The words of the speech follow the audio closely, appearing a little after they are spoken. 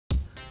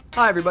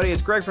Hi everybody,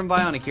 it's Greg from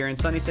Vionic here in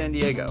sunny San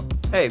Diego.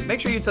 Hey,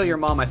 make sure you tell your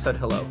mom I said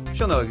hello.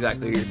 She'll know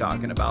exactly who you're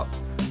talking about.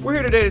 We're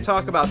here today to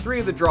talk about 3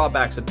 of the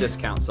drawbacks of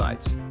discount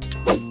sites.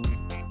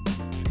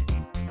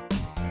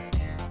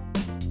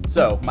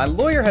 So, my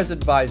lawyer has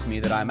advised me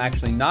that I'm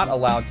actually not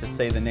allowed to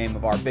say the name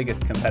of our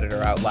biggest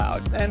competitor out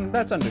loud, and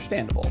that's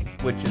understandable,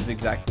 which is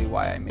exactly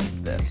why I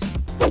made this.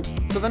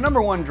 So the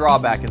number 1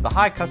 drawback is the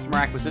high customer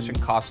acquisition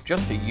costs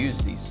just to use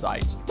these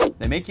sites.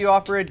 They make you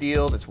offer a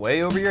deal that's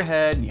way over your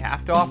head, and you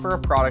have to offer a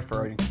product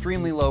for an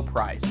extremely low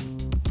price.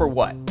 For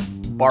what?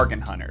 Bargain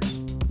hunters,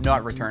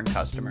 not return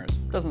customers.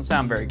 Doesn't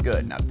sound very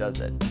good, now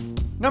does it?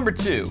 Number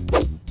 2,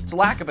 it's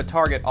lack of a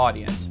target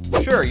audience.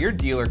 Sure, your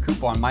deal or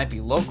coupon might be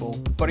local,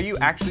 but are you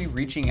actually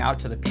reaching out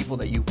to the people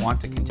that you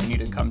want to continue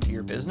to come to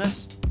your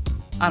business?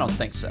 I don't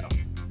think so.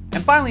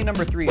 And finally,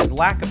 number 3 is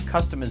lack of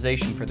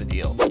customization for the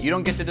deal. You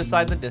don't get to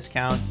decide the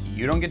discount,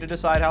 you don't get to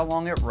decide how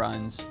long it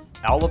runs,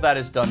 all of that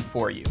is done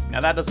for you. Now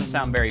that doesn't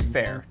sound very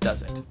fair,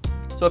 does it?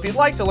 So if you'd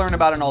like to learn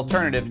about an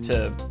alternative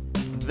to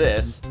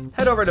this,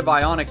 head over to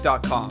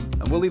Vionic.com,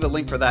 and we'll leave a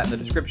link for that in the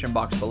description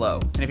box below.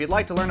 And if you'd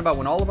like to learn about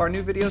when all of our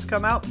new videos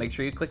come out, make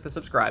sure you click the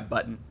subscribe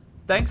button.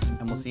 Thanks,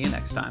 and we'll see you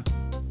next time.